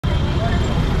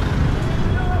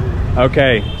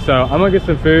Okay, so I'm gonna get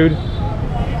some food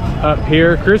up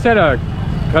here. Chris had a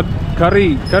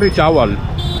Kadhi Chawal,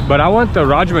 but I want the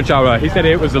Rajma Chawal. He said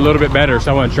it was a little bit better,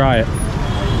 so I want to try it.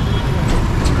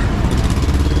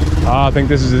 Oh, I think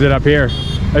this is it up here.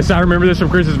 I remember this from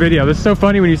Chris's video. This is so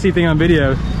funny when you see things on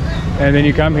video and then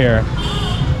you come here.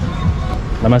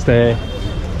 Namaste.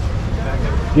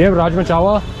 Do you have Rajma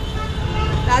Chawal?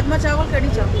 Rajma Chawal, Kadhi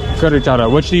Chawal. Kadhi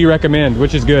Chawal. Which do you recommend?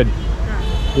 Which is good?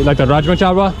 You like the Rajma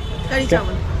Chawal? Kadhi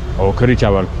Chawal. Oh, Kadhi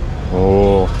Chawal.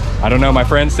 Oh, I don't know. My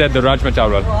friend said the Rajma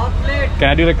Chawal. Can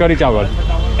I do the Kadhi Chawal?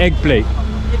 Egg plate.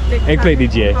 Egg plate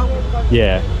dijiye.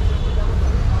 Yeah.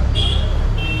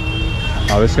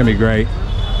 Oh, this is gonna be great.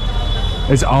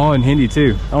 It's all in Hindi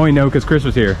too. I only know because Chris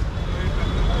was here.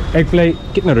 Egg plate,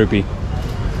 kitna rupee?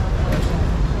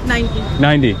 90.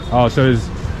 90. Oh, so is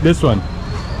this one?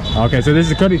 Okay, so this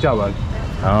is Kadhi Chawal.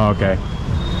 Oh, okay.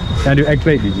 Can I do egg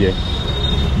plate dijiye?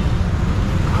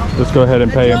 Let's go ahead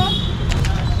and pay him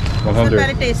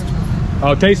 100. Taste.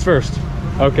 Oh, taste first.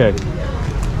 Okay.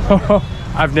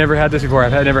 I've never had this before.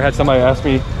 I've never had somebody ask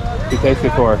me to taste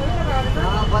before.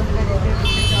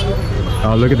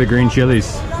 Oh, look at the green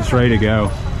chilies. It's ready to go.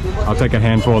 I'll take a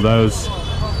handful of those.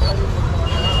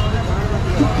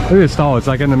 Look at this stall. It's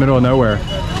like in the middle of nowhere.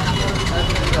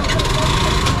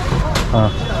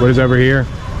 What is over here?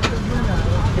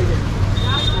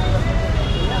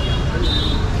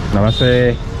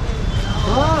 Namaste.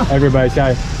 Everybody,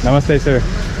 shy. Namaste, sir.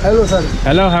 Hello, sir.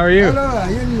 Hello, how are you? Hello, how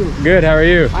are you? Good, how are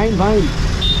you? I'm fine.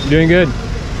 Doing good.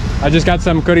 I just got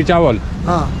some Kadhi Chawal.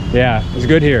 Yeah, it's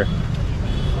good here.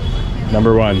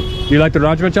 Number one. Do you like the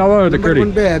Rajma Chawal or the Kadhi?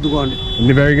 Isn't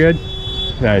it very good?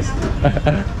 Nice.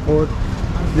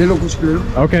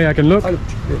 Okay, I can look.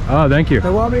 Oh, thank you.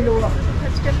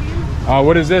 Oh,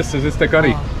 what is this? Is this the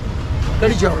curry?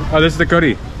 Kadhi Chawal. Oh, this is the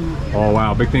curry. Oh,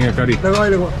 wow, big thing of curry.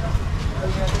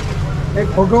 Egg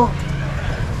photo.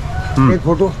 Egg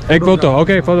photo. Egg photo.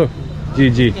 Okay, photo.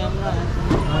 GG.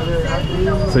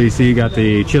 So you see, you got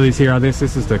the chilies here on this.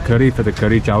 This is the curry for the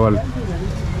Kadhi Chawal.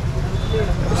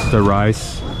 This is the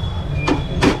rice.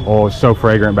 Oh, it's so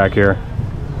fragrant back here.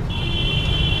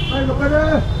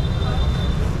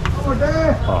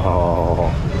 Oh,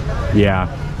 yeah.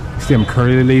 See them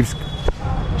curry leaves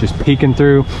just peeking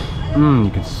through. You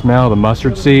can smell the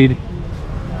mustard seed.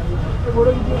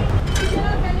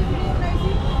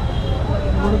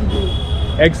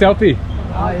 Egg selfie.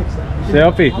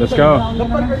 Selfie. Let's go.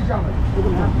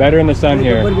 Better in the sun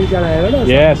here.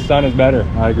 Yes, sun is better.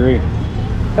 I agree.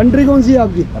 Country kaun si hai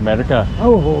aapki? America.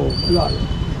 Oh,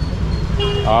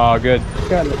 oh, good.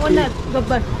 Owner,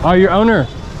 Gabbar. Oh, you're owner.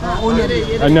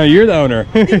 No, you're the owner.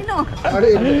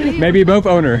 Maybe both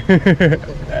owner.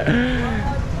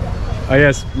 Oh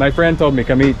yes, my friend told me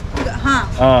come eat.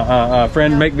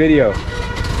 Friend make video.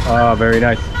 Oh, very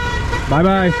nice. Bye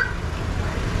bye.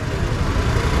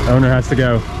 Owner has to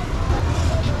go.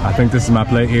 I think this is my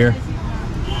plate here.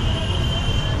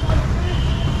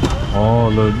 Oh,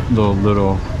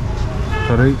 little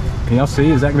curry. Can y'all see?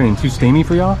 Is that getting too steamy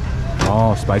for y'all?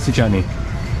 Oh, spicy chutney.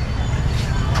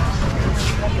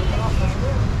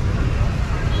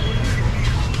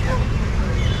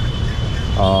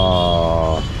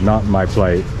 Not my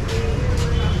plate.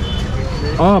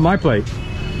 Oh, my plate.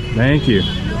 Thank you.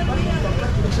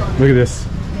 Look at this.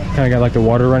 Kind of got like the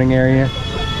water running area.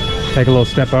 Take a little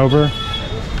step over.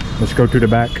 Let's go to the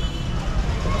back.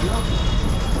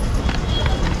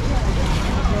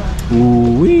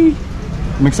 Ooh-wee.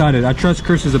 I'm excited. I trust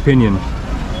Chris's opinion.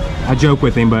 I joke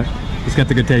with him, but he's got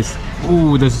the good taste.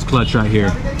 Ooh, this is clutch right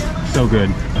here. So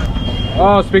good.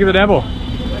 Oh, speak of the devil.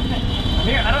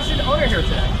 Here, I don't see the owner here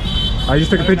today. I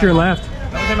just took a picture and left.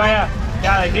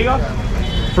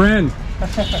 Friend.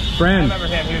 Friend. I remember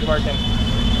him, he was working.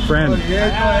 Friend.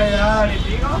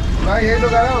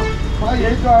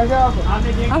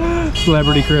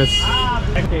 Celebrity Chris.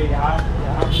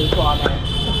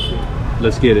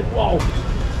 Let's get it.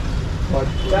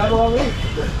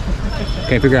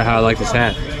 Can't figure out how I like this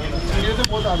hat.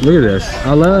 Look at this.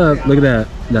 I love, look at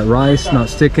that rice not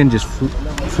sticking, just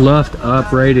fluffed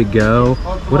up, ready to go.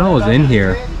 What all is in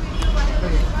here?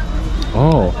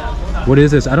 Oh, what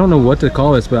is this? I don't know what to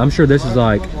call this, but I'm sure this is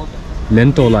like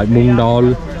lentil, like moong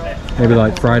dal, maybe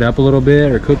like fried up a little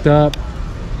bit or cooked up.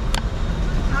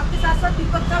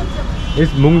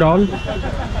 It's moong dal.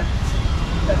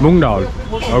 Moong dal.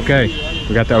 Okay,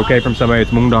 we got the okay from somebody.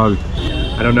 It's moong dal.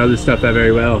 I don't know this stuff that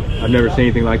very well. I've never seen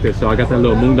anything like this, so I got that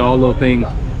little moong dal little thing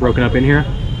broken up in here.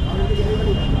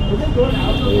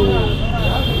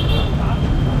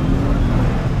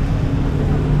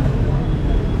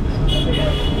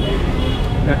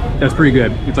 That's pretty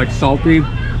good. It's like salty,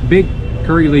 big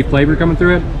curry leaf flavor coming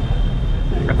through it.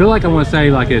 I feel like I want to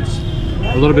say like it's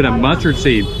a little bit of mustard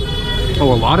seed.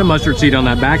 Oh, a lot of mustard seed on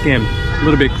that back end. A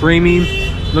little bit creamy,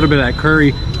 a little bit of that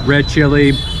curry, red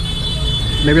chili,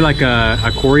 maybe like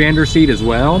a coriander seed as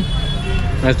well.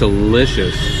 That's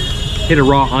delicious. Hit a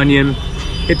raw onion,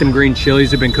 hit them green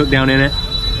chilies that have been cooked down in it.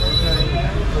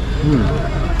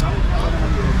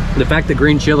 The fact that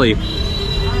green chili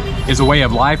is a way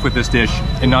of life with this dish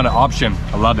and not an option,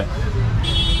 I love it.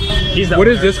 What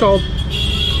is this called?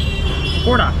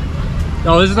 Pakoda.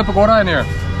 Oh, this is the pakoda in here.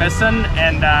 Besan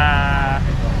and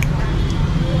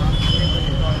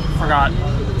forgot.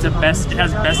 It's a best. It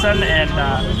has besan and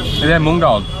Is that mung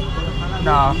dal?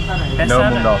 no besan. No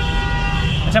mung dal.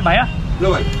 अच्छा भैया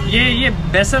लो भाई ये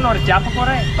बेसन और क्या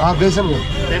पकौड़ा है? हाँ बेसन को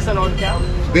बेसन और क्या?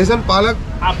 बेसन पालक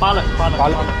हाँ पालक पालक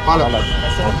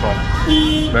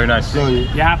Very nice. लो ये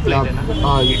ये हाफ प्लेट है ना?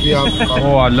 हाँ ये आप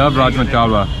Oh, I love Rajma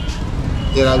Chawal.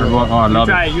 ये rajma Oh, I love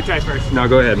it. You try first. No,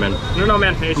 go ahead, man. No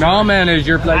man, finish. No, man, it's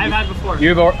your plate. I've had before.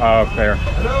 You've oh, fair.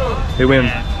 He wins.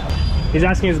 Yeah. He's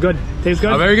asking, is good. Tastes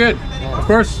good. Oh, very good. Of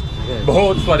course.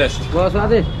 Behold, swadest. बहुत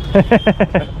स्वादिष्ट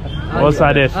What's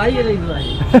that is? आइए नहीं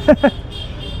बुलाइए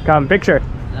Come, picture.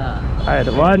 हाँ Alright,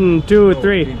 1, 2,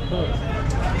 3.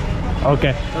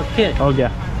 Okay. Okay Okay.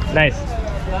 Nice.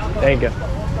 Thank you.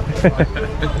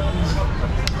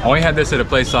 I only had this at a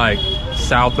place like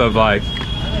south of like,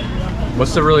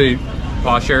 what's the really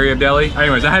posh area of Delhi?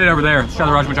 Anyways, I had it over there. Let's try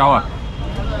the Rajma Chawal.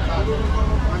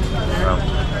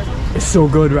 It's so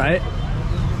good, right?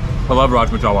 I love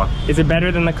Rajma Chawal. Is it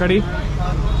better than the curry?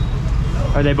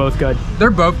 Are they both good?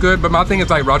 They're both good, but my thing is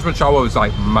like Rajma Chawal is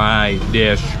like my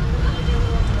dish.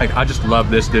 Like I just love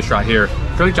this dish right here.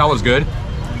 Kadhi Chawal is good.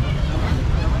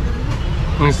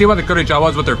 You can see why the Kadhi Chawal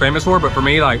is what they're famous for, but for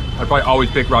me, like I'd probably always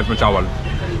pick Rajma Chawal.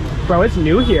 Bro, it's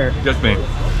new here. Just me.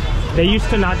 They used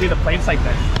to not do the plates like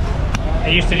this.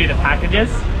 They used to do the packages,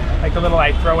 like the little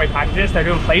like throwaway packages. They're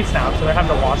doing plates now, so they're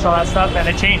having to wash all that stuff, and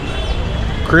it changed.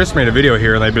 Chris made a video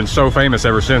here, and they've been so famous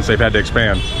ever since they've had to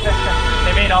expand.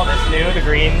 They made all this new, the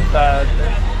green,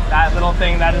 that little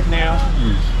thing, that is new.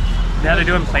 Now they're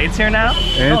doing plates here now.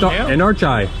 And, It's all new? and our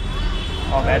chai.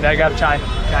 Oh man, I got chai.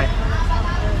 Chai.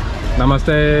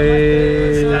 Namaste.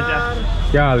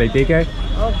 Kya haal hai? Theek hai?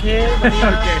 Okay Okay.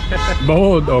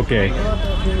 Bahut okay.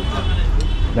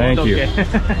 Thank you.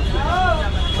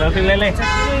 Something le le.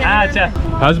 Ah, acha.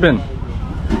 Husband.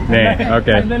 Nah,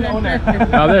 okay. And then owner.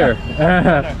 Oh, there.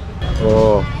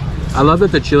 Oh. I love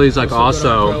that the chili is like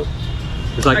also,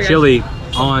 it's like chili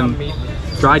on,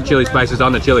 dried chili spices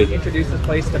on the chili. Introduce this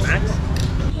place to Max.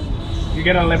 You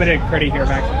get unlimited credit here,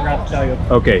 Max. I forgot to tell you.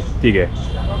 Okay, theek hai.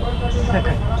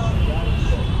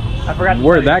 I forgot to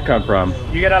Where'd tell that come from? you.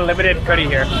 You get unlimited credit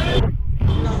here.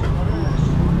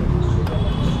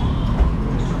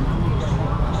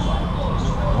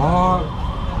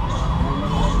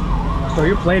 So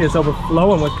your plate is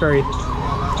overflowing with curry.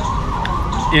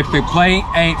 If the plate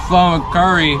ain't flowing with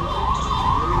curry,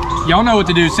 y'all know what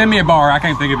to do. Send me a bar. I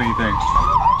can't think of anything.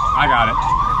 I got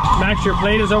it. Max, your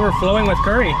plate is overflowing with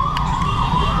curry.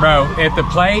 Bro, if the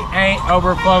plate ain't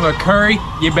overflowing with curry,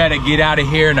 you better get out of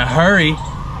here in a hurry.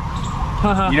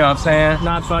 You know what I'm saying?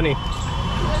 Not funny.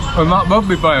 We might both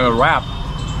be playing a rap.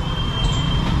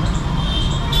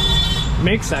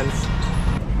 Makes sense.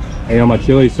 Ate on my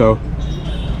chili, so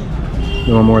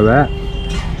no more of that.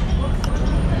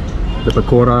 The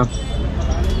pakora,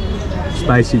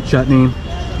 spicy chutney,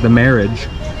 the marriage.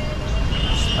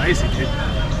 Spicy, dude.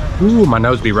 Ooh, my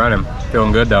nose be running.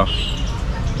 Feeling good though.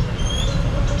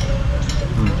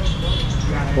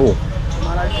 Oh,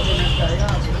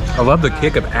 I love the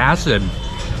kick of acid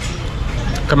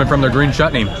coming from their green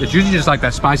chutney. It's usually just like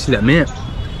that spicy, that mint.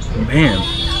 Man,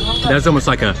 that's almost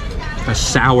like a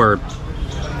sour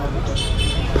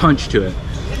punch to it.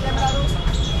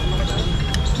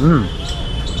 Mmm.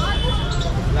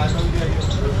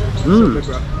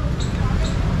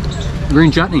 Mmm.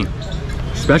 Green chutney,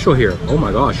 special here. Oh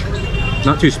my gosh,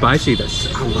 not too spicy.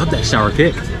 I love that sour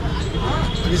kick. Did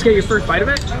you just get your first bite of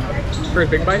it? First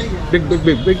big bite? Big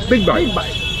bite. Big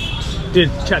bite. Dude,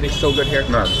 chutney's so good here.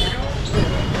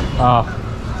 Ah,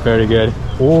 very good.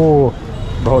 Oh,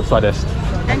 bahut swadist.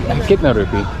 Kitna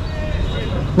rupee?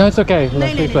 No, it's okay.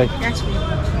 Let's नहीं play. नहीं actually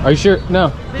Are you sure?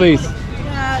 No, please.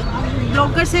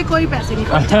 Blogger से कोई पैसे नहीं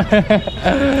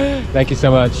कटते। Thank you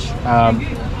so much.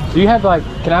 Do you have like?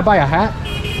 Can I buy a hat?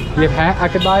 Do you have a hat I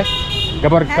could buy?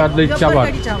 Gabar Kadhi Chawal.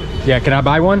 कड़ी चावल Yeah, can I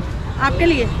buy one? आपके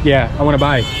लिए Yeah, I want to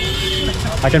buy.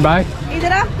 I can buy.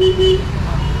 इधर आ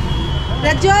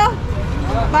रज्जो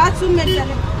बात सुन मेरी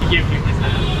पहले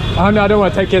Oh no, I don't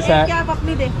want to take his hat. Cap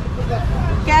अपनी दे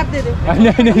cap दे दे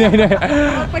No.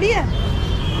 और पड़ी है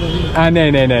No.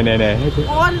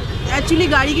 और एक्चुअली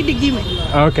गाड़ी की डिग्गी में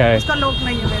Okay. उसका लॉक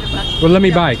नहीं है मेरे पास। Well, let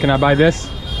me buy. Can I buy this?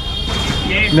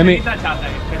 ये Let me- खरीदना चाहता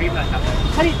है, खरीदना चाहता है।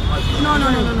 खरीद no no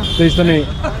no no no Please let me.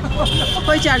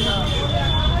 कोई चार्ज नहीं।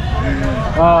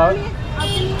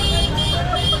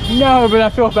 No, but I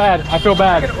feel bad. I feel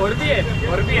bad. और भी है,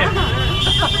 और भी है।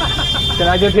 Can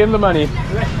I give him the money?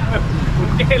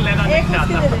 उनके लेना एक नहीं उसके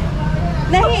चाहता। दे दे।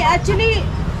 नहीं एक्चुअली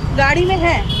गाड़ी में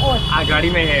है और हाँ, गाड़ी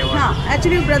में है वो। हाँ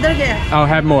एक्चुअली ब्रदर गया है। I'll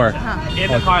have more. हाँ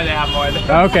In the car they have more.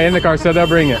 Okay, in the car, so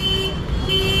they'll bring it.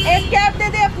 एक कैप दे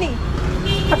दे अपनी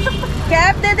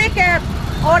कैप दे दे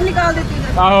कैप और निकाल देती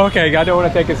है। Oh, okay. I don't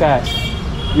want to take his hat.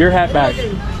 Your hat back.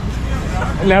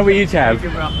 Now we each have.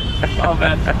 Oh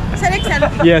man. Sir एक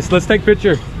selfie. Yes, let's take a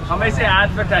picture. हम इसे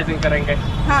advertising करेंगे।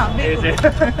 हाँ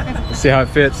बिल्कुल। See how it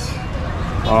fits.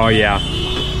 Oh yeah.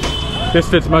 This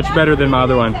fits much better than my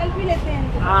other one. Selfie लेते हैं।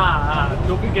 हाँ,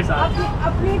 टोपी के साथ।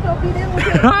 अपनी टोपी दे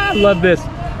मुझे। I love this.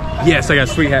 Yes, I got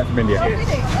a sweet hat from India.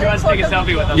 You want to take a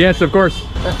selfie with us? Yes, of course.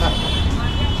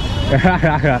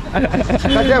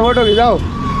 अच्छा फोटो खिंचाओ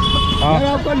यार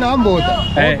आपका नाम बहुत है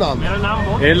Hey. बहुत नाम है मेरा नाम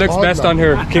वो। It looks Awesome. best on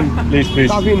her. Kim, please.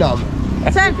 काफी नाम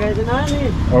है sir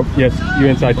Oh, yes, you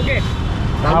inside. Okay.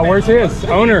 Where's his?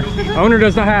 Owner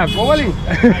does not have. वो वाली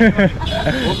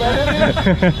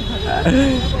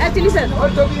एक्चुअली सर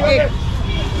एक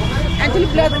actually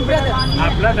brother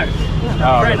Brother.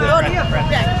 Oh, Friend.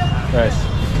 nice.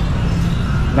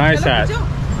 Nice hat.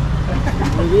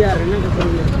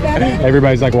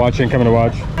 Everybody's like watching, coming to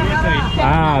watch.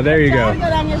 Ah, there you go.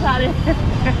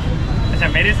 अच्छा,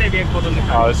 मेरे से भी एक photo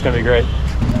निकाल। Oh, this is gonna be great.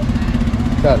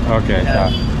 चल Okay.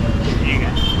 ठीक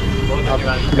है। बहुत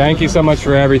धन्यवाद। Thank you so much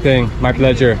for everything. My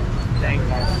pleasure. Thank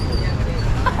you.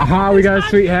 Aha, we got a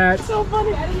sweet hat.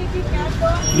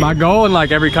 My goal in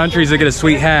like every country is to get a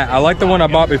sweet hat. I like the one I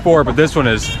bought before, but this one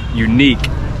is unique.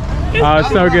 Oh,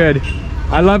 it's so good.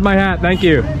 I love my hat. Thank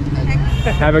you.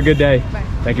 Have a good day.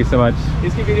 Thank you so much.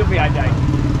 इसकी video पे आ जाएगी।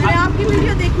 मैंने आपकी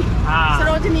video देखी हाँ।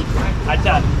 सरोजनी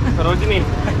अच्छा, सरोजनी।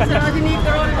 सरोजनी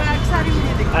करोल बाग सारी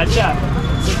video देखी। अच्छा,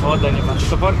 बहुत धन्यवाद।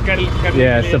 सपोर्ट कर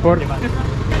Yeah, support.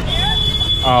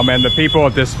 Oh man, the people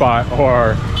at this spot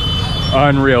are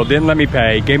unreal. Didn't let me pay.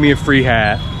 Gave me a free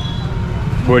hat.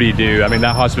 What do you do? I mean,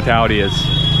 that hospitality is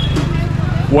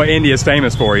what India is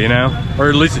famous for, you know? Or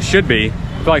at least it should be.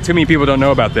 I feel like too many people don't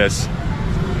know about this.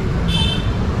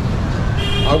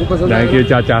 आपको पसंद Thank you,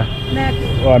 Chacha. मैं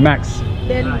Oh, Max.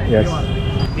 Delhi में Yes.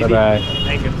 Bye-bye.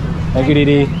 Thank you. Thank you,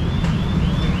 Didi.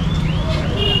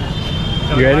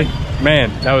 You ready?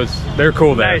 Man, they're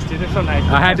cool there. Nice, dude. They're so nice.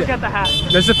 I had to- Look at the hat.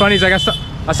 This is funny, is like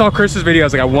I saw Chris's video, I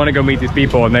was like, I want to go meet these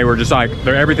people, and they were just like,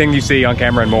 they're everything you see on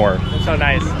camera and more. They're so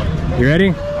nice. You ready?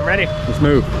 I'm ready. Let's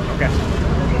move. Okay.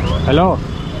 Hello.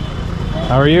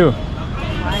 How are you?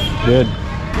 Good.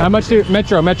 How much do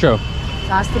Metro?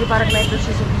 Shastri park metro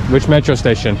station Which metro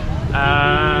station?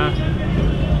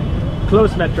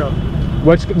 Close metro.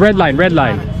 What's red line? Red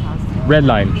line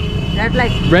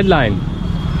Red line.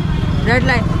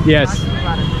 Yes.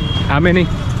 How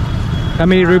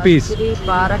many rupees? Shastri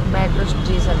park metro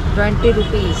station 20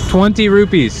 rupees 20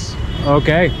 rupees.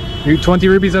 Okay. 20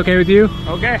 rupees okay with you?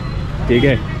 Okay.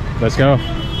 Okay. Let's go.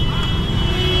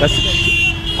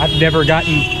 I've never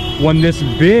gotten one this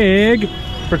big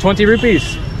for 20 rupees.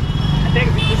 I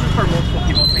think this is for multiple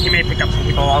people, so he may pick up some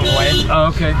people along the way. Oh,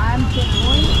 okay.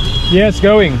 Yes,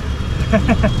 going.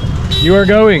 You are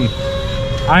going.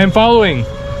 I am following.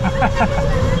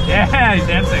 Yeah, he's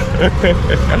dancing.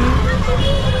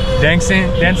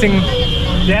 Dancing.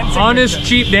 Honest,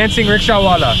 cheap dancing rickshaw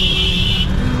walla.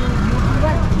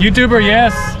 YouTuber,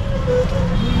 yes.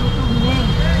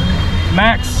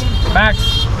 Max,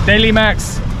 Daily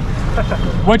Max.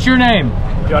 What's your name?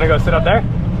 You want to go sit up there?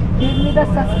 give me the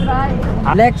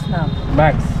subscribe Lex now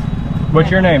Max.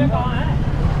 What's your name?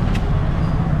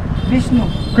 Vishnu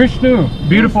Krishnu.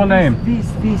 Beautiful name.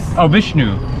 peace Oh,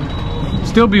 Vishnu.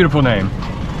 Still beautiful name.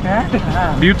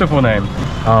 Beautiful name.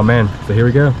 Oh man, so here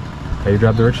we go. How you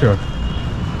drive the rickshaw?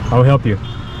 I'll help you.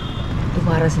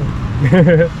 तुम्हारा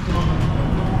से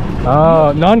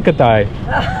Oh, non-katai.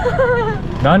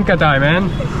 Non-katai, man.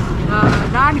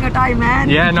 non gatai man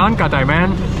Yeah, non-katai,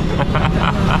 man.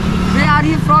 where are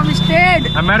you from state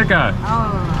America.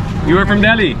 oh You are from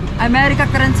Delhi. America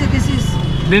currency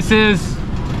this is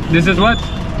This is what?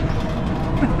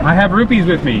 I have rupees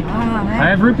with me. I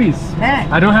have rupees. है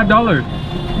I don't have dollar.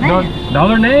 No,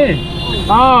 dollar nay.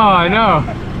 Oh, I know.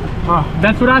 Oh,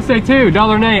 that's what I say too.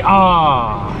 Dollar nay.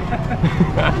 Oh.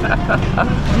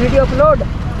 video upload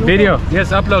Video.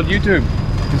 Yes, upload YouTube.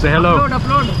 You say hello.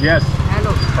 upload Yes.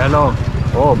 hello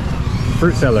Oh,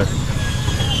 fruit seller.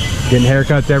 Getting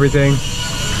haircuts, everything.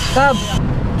 कब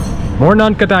More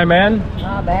naan katai, man.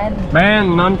 Ben. Man,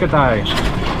 naan katai.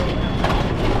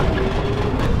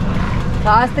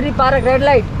 Shastri Park red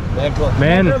light.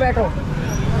 Man, Metro.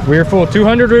 we're full.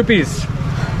 200 rupees.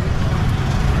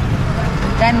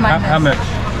 10 minus. How much?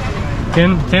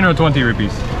 10 or 20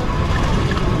 rupees?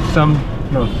 Some,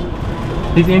 no.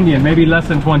 He's Indian, maybe less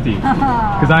than 20.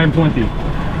 Because I am 20.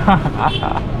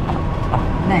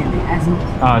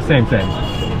 Same.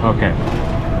 Okay.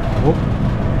 Whoop.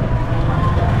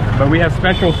 But we have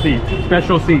special seat.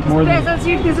 Special seat. More than. Special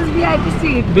seat. This is VIP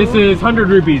seat. This is 100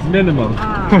 rupees minimum.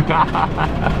 This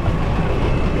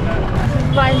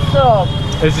is wine shop.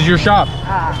 This is your shop,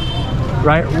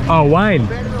 right? Oh, wine.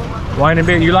 Wine and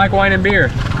beer. You like wine and beer?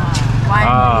 Wine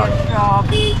beer shop.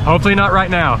 Hopefully not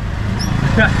right now.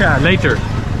 Later.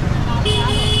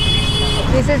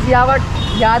 This is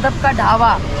Yadav ka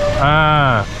dhaba.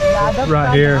 Yadav Right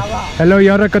ka here. dhaba. Hello,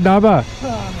 Yara Kadaba.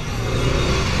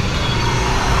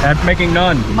 I'm making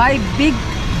naan. My big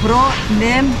bro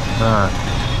name.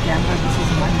 This is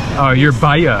my. Oh, you're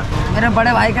Baya. मेरे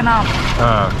बड़े भाई का नाम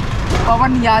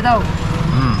पवन Yadav.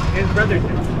 His brother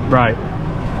did. Right.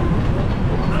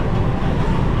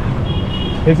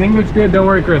 Is English good? Don't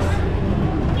worry, Chris.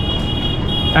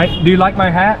 Do you like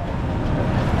my hat?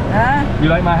 Do you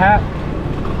like my hat?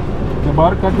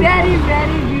 Very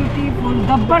beautiful.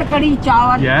 Gabbar Kadhi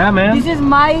Chawal. Yeah, man. This is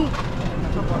my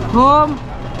home.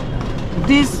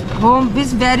 This home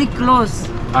is very close.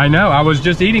 I know. I was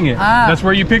just eating it. That's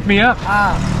where you picked me up.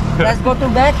 Let's go to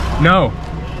back. No.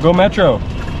 Go Metro.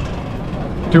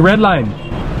 To Red Line.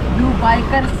 You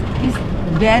bikers is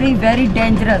very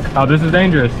dangerous. Oh, this is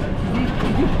dangerous.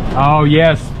 Oh,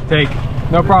 yes. Take.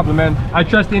 No problem, man. I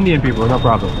trust Indian people. No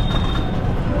problem.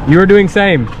 You are doing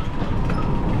same.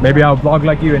 Maybe I'll vlog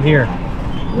like you in here.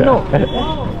 No.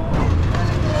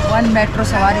 One metro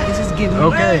sawari. This is given.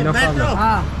 Okay, no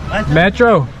problem.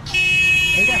 Metro.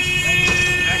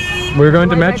 We're going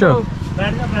to Metro.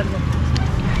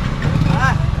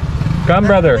 Come,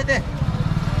 brother.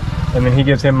 And then he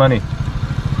gives him money.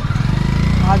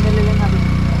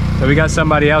 So we got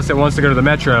somebody else that wants to go to the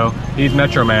Metro. He's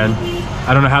Metro Man.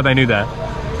 I don't know how they knew that.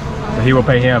 But he will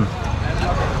pay him.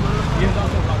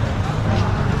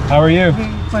 How are you?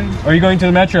 Fine. Are you going to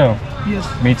the Metro? Yes.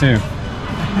 Me too.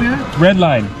 Where? Red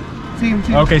Line. Same.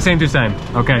 Okay, same to same.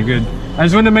 Okay, good. I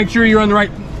just wanted to make sure you're on the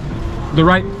right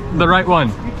one.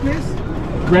 Which place?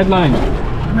 Red Line.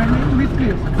 Which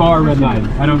place? Far Red Line.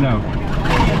 I don't know.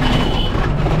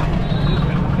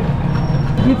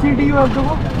 Which city you have to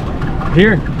go?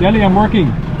 Here, Delhi, I'm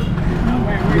working.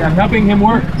 I'm helping him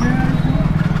work.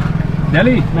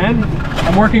 Delhi, man,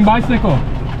 I'm working bicycle.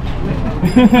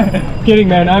 Kidding,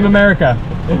 man, I'm America.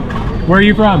 Where are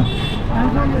you from?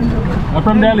 I'm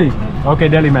from Delhi. Okay,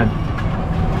 Delhi, man.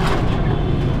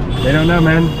 They don't know,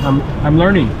 man. I'm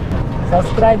learning.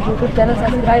 Subscribe YouTube channel.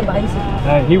 Subscribe,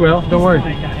 bhai. He will. Don't worry.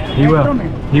 He will.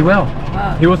 He will.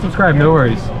 He will subscribe. No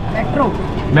worries. Metro.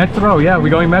 Metro. Yeah, we're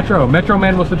going Metro. Metro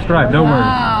Man will subscribe. Don't worry.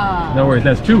 No worries.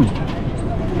 That's 2.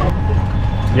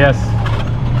 Yes.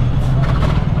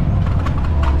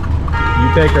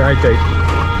 You take her. I take.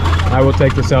 I will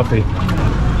take the selfie.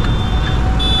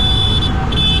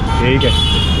 There you go.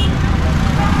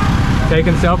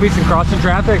 Taking selfies and crossing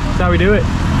traffic. That's how we do it.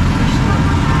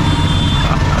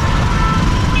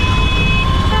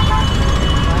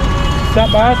 What's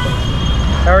up, boss?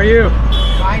 How are you?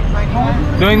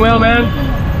 Fine. Doing well, man?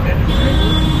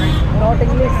 Not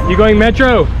English. You going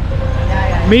Metro?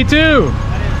 Me too.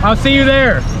 I'll see you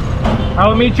there. I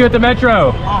will meet you at the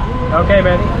Metro. Okay,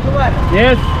 man.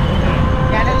 Yes.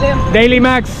 Daily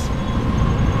Max.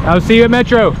 I'll see you at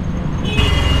Metro.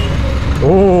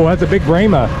 Oh, that's a big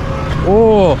Brahma.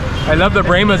 Oh, I love the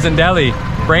Brahmas in Delhi.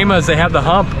 Brahmas, they have the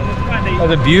hump.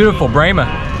 That's a beautiful Brahma.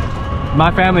 My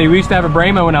family, we used to have a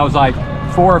Brahma when I was like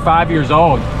 4 or 5 years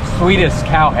old. Sweetest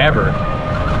cow ever.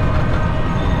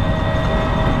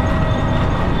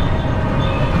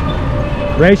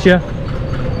 Raisha.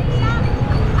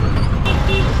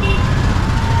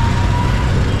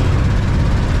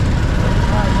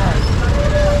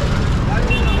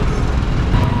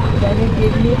 Can you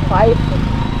give me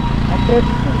 500?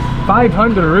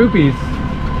 500 rupees?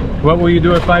 What will you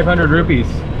do with 500 rupees?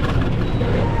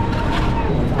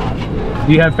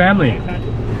 Do you have family?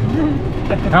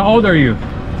 How old are you?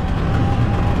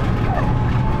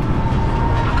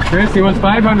 Chris, he wants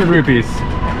 500 rupees.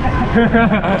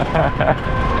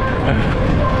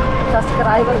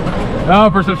 Subscriber. Oh,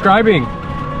 for subscribing.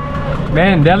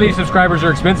 Man, Delhi subscribers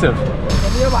are expensive.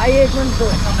 चलिए भाई एक minute दो.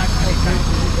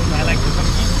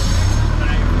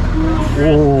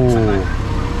 Oh,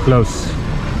 close.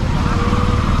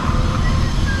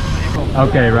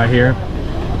 Okay, right here.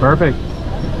 Perfect.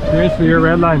 Cheers for your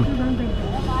red line.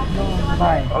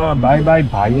 Bye. Oh, bye bye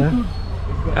bye.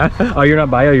 Oh, you're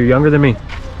not bio, you're younger than me.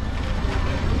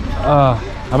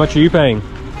 How much are you paying?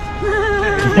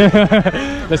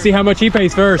 Let's see how much he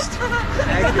pays first.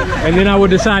 And then I will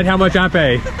decide how much I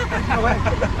pay.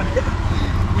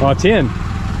 Oh, 10.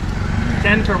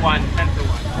 10 for one. 10 for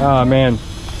one. Oh, man.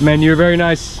 Man, you're very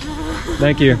nice.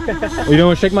 Thank you. You don't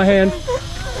want to shake my hand?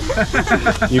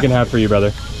 You can have for you,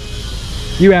 brother.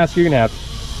 You ask, you can have.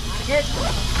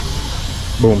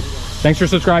 Boom. Thanks for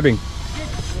subscribing.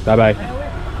 Bye-bye.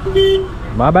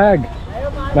 My bag.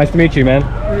 Nice to meet you, man.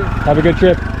 Have a good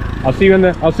trip. I'll see you in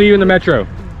the metro.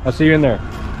 I'll see you in there.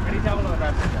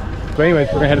 So anyways,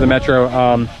 we're gonna head to the metro.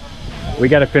 We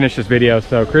gotta finish this video.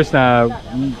 So Chris and I,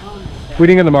 we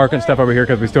didn't get the market and stuff over here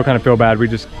because we still kind of feel bad. We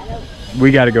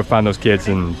gotta go find those kids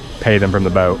and pay them from the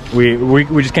boat. We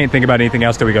just can't think about anything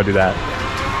else till we go do that.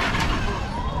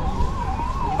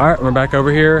 All right, we're back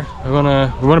over here. We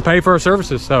wanna pay for our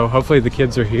services, so hopefully the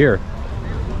kids are here.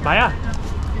 Maya,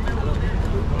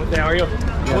 how are you?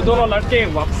 वो दोनों लड़के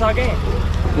वापस आ गए?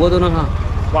 वो दोनों हाँ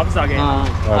वापस आ गए?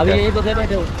 हाँ अभी यहीं तो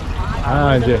बैठे हो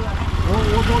हाँ जी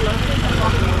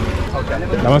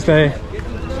नमस्ते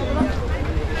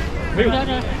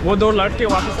वो दो लड़के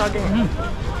वापस आ गए?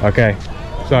 Okay,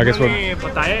 so I guess we'll...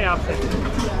 बताया आपसे?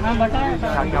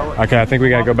 Okay, I think we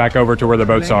gotta go back over to where the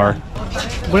boats are.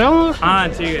 हाँ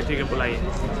ठीक है बुलाइए.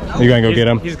 You gonna go get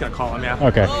them? He's gonna call him, yeah.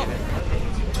 Okay.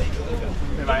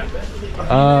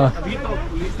 अभी तो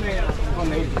पुलिस ने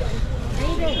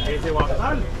ऐसे वापस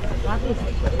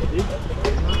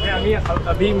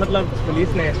अभी मतलब पुलिस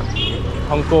ने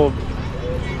हमको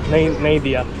नहीं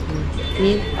दिया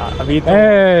अभी तो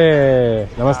Hey,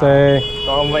 namaste.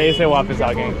 तो हम वहीं से वापस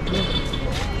आ गए.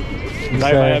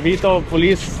 भाई अभी तो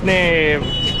पुलिस ने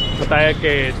बताया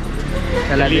कि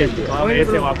हम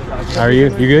ऐसे वापस आ गए. How are you?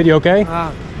 You good? You okay?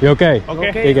 You okay?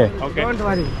 Okay. Okay.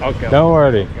 Don't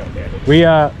worry. Don't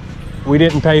worry. We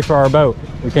didn't pay for our boat.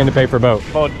 We came to pay for boat.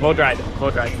 Boat ride.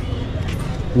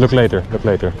 Look later.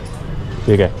 Okay.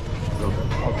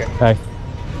 Okay. Hey.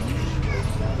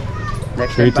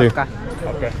 next You too.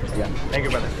 Okay. Yeah. Thank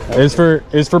you, brother.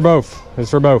 It's for both.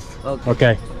 It's for both.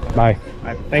 Okay. Bye.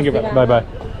 Thank you, brother. Bye.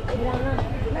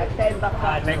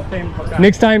 Next time.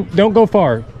 Next time, don't go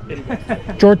far.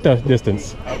 Short the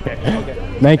distance. Okay.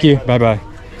 Thank you. Bye.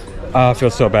 I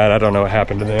feel so bad. I don't know what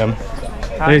happened to them.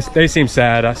 They seem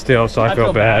sad still, so I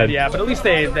feel bad. Yeah, but at least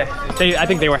they I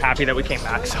think they were happy that we came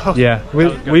back. So Yeah,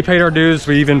 we paid our dues.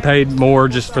 We even paid more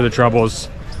just for the troubles.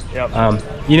 Yep.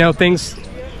 You know, things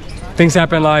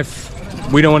happen in life.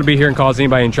 We don't want to be here and cause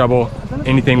anybody in trouble.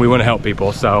 Anything, we want to help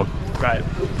people. So Right.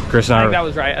 Chris and I I, think that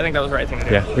was right. I think that was the right thing to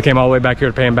do. yeah, we came all the way back here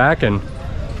to pay him back, and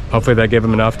hopefully that gave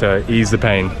him enough to ease the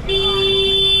pain.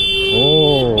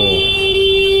 Oh,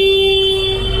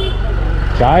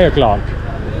 5 o'clock.